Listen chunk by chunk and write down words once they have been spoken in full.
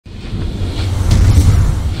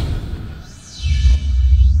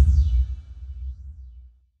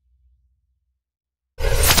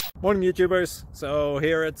Morning YouTubers. So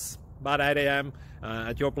here it's about 8 a.m.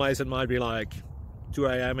 At your place it might be like 2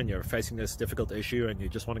 a.m. and you're facing this difficult issue and you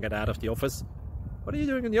just want to get out of the office. What are you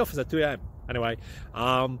doing in the office at 2 a.m.? Anyway,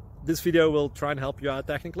 this video will try and help you out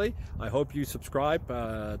technically. I hope you subscribe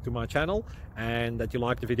to my channel and that you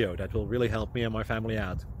like the video. That will really help me and my family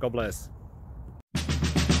out. God bless.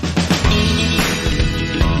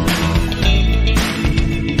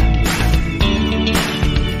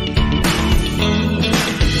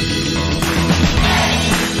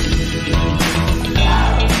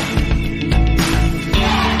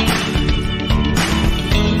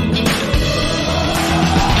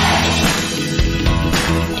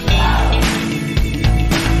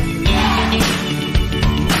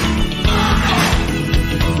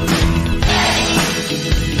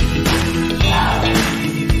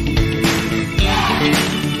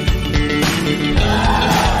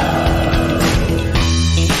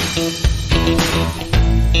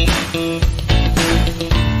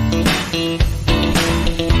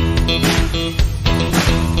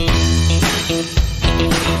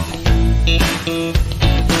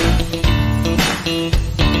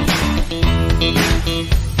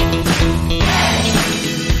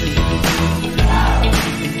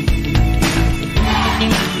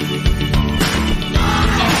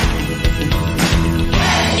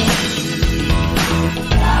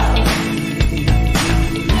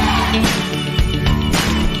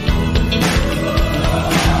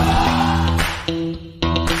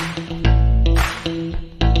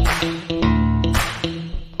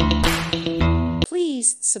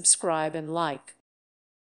 Please subscribe and like.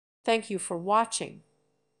 Thank you for watching.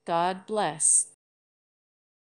 God bless.